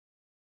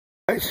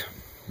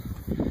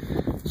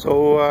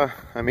So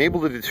I'm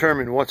able to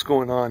determine what's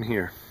going on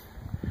here.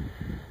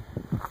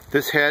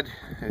 This head,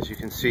 as you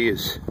can see,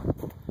 is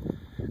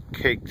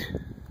caked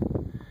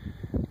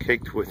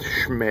with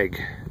schmeg.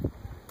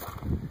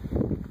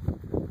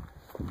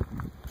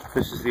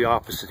 This is the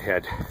opposite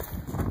head.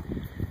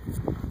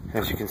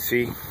 As you can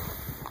see,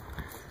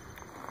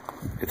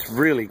 it's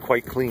really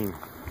quite clean.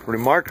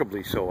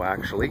 Remarkably so,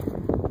 actually.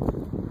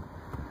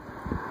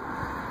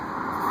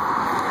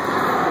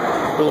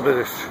 A little bit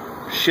of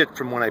shit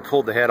from when I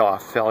pulled the head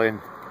off fell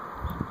in,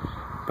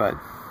 but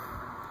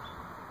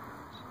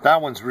that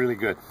one's really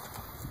good.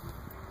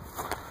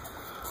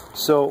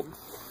 So,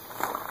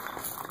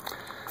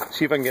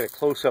 see if I can get a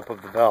close-up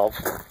of the valve.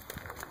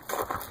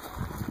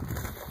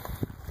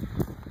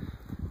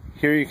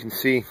 Here you can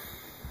see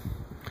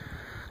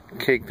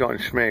caked on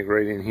schmeg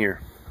right in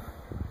here.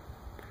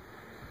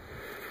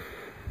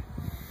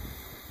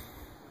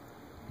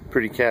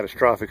 Pretty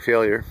catastrophic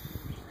failure.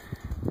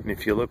 And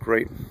if you look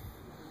right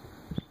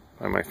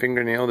by my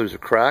fingernail, there's a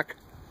crack.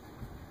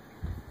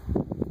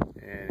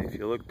 And if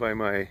you look by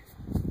my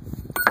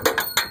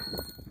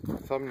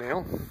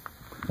thumbnail,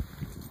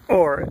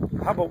 or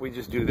how about we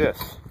just do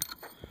this?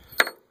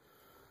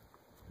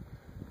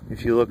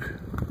 If you look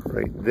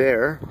right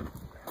there,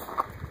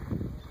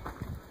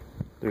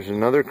 there's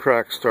another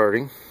crack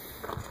starting.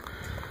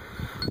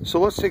 So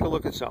let's take a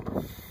look at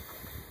something.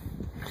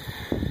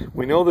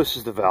 We know this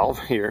is the valve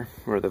here,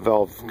 or the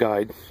valve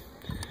guide.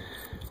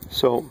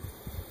 So,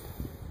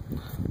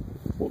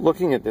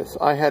 looking at this,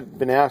 I had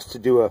been asked to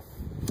do a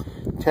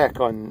tech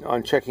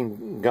on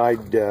checking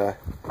guide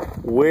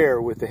wear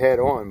with the head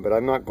on, but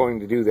I'm not going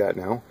to do that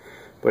now.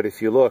 But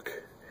if you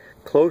look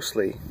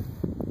closely,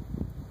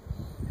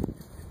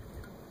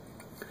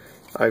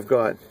 I've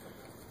got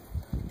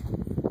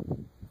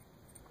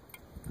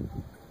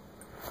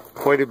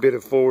quite a bit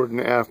of forward and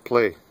aft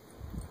play.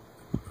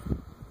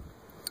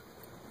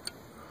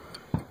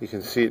 You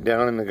can see it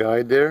down in the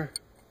guide there.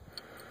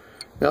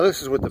 Now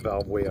this is with the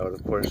valve way out,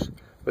 of course,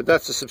 but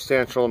that's a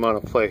substantial amount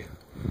of play.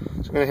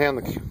 So I'm going to hand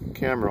the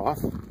camera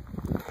off,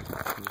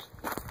 just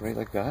right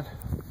like that.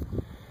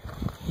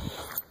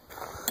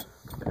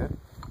 Okay.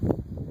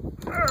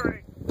 All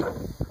right.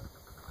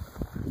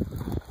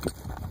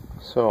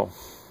 So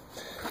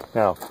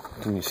now,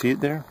 can you see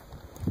it there?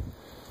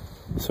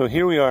 So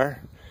here we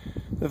are.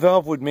 The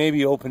valve would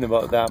maybe open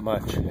about that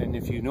much, and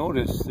if you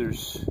notice,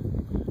 there's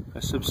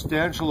a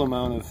substantial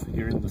amount of,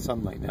 you're in the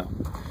sunlight now,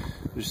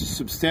 there's a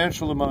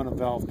substantial amount of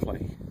valve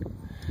play,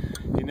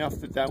 enough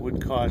that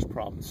would cause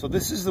problems. So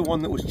this is the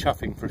one that was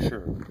chuffing for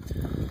sure.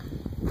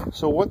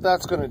 So what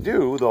that's going to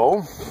do,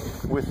 though,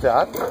 with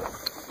that,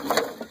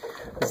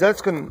 is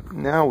that's going to,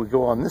 now we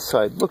go on this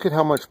side, look at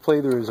how much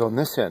play there is on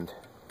this end.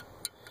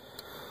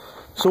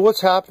 So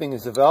what's happening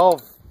is the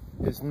valve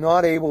is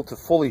not able to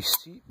fully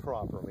seat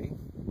properly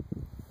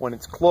when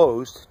it's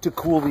closed to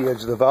cool the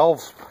edge of the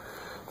valve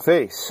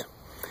face,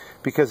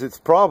 because it's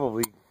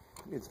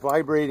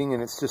vibrating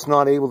and it's just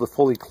not able to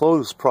fully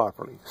close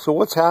properly. So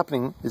what's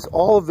happening is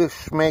all of this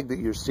schmeg that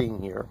you're seeing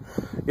here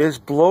is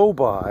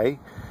blow-by,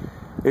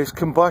 is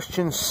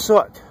combustion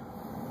soot.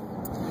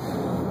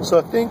 So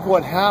I think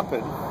what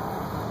happened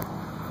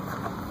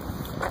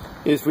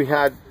is we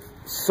had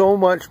so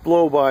much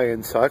blow-by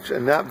and such,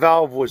 and that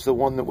valve was the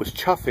one that was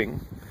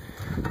chuffing,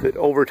 that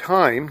over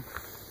time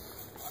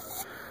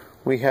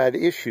we had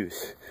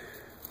issues.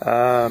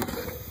 Now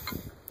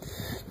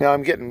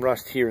I'm getting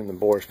rust here in the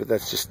bores, but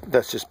that's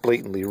just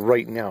blatantly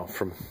right now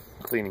from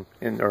cleaning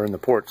in the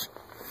ports.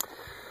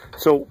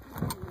 So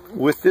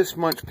with this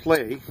much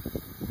play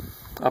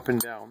up and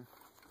down,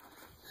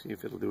 see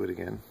if it'll do it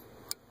again.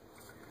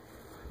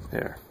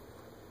 There.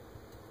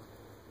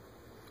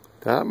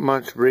 That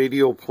much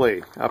radial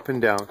play up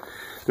and down.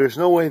 There's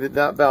no way that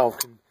that valve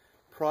can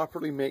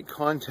properly make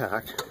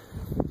contact,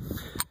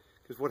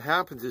 because what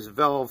happens is the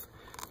valve,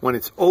 when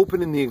it's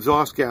open and the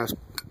exhaust gas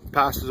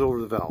passes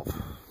over the valve,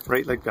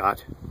 right like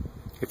that,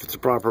 if it's a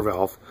proper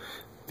valve,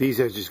 these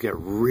edges get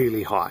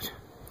really hot.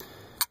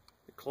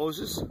 It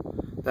closes,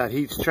 that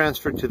heat's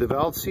transferred to the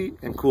valve seat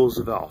and cools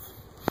the valve.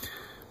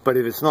 But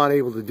if it's not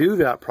able to do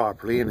that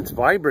properly and it's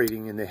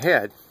vibrating in the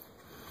head,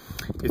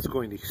 it's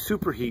going to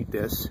superheat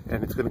this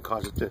and it's going to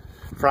cause it to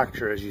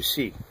fracture, as you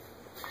see.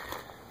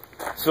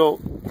 So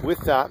with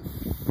that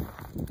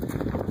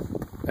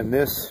and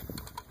this,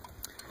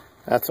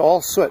 that's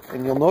all soot,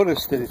 and you'll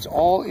notice that it's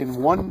all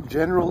in one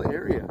general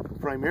area,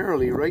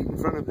 primarily right in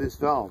front of this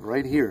valve,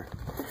 right here.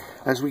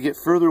 As we get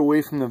further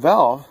away from the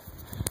valve,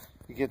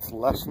 it gets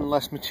less and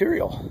less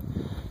material.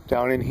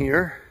 Down in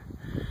here,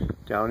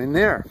 down in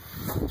there.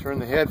 Turn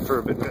the head for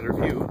a bit better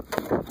view.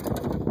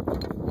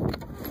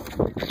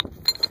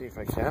 See if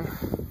I can.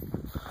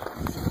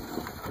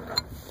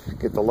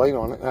 Get the light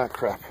on it. Ah,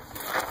 crap.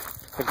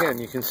 Again,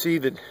 you can see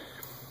that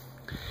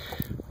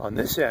on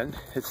this end,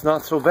 it's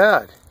not so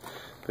bad.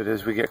 But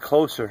as we get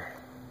closer,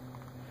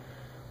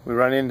 we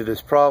run into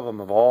this problem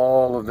of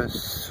all of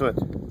this soot.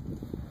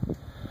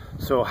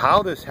 So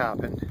how this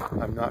happened,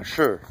 I'm not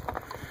sure.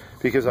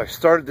 Because I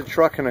started the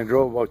truck and I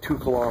drove about 2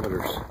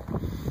 kilometers.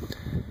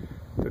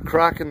 The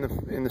crack in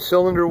the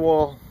cylinder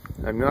wall.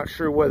 I'm not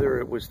sure whether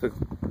it was the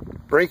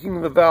breaking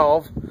of the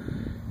valve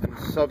and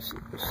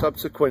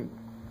subsequent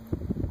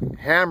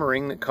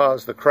hammering that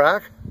caused the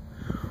crack,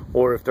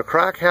 or if the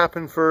crack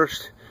happened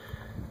first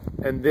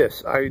and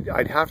this.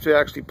 I'd have to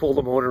actually pull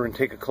the motor and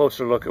take a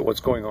closer look at what's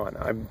going on.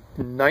 I'm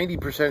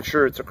 90%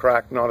 sure it's a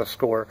crack, not a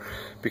score,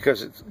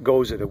 because it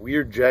goes at a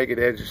weird jagged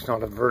edge. It's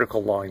not a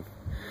vertical line.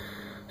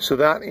 So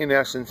that, in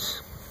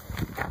essence,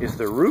 is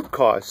the root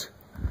cause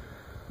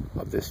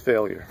of this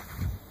failure.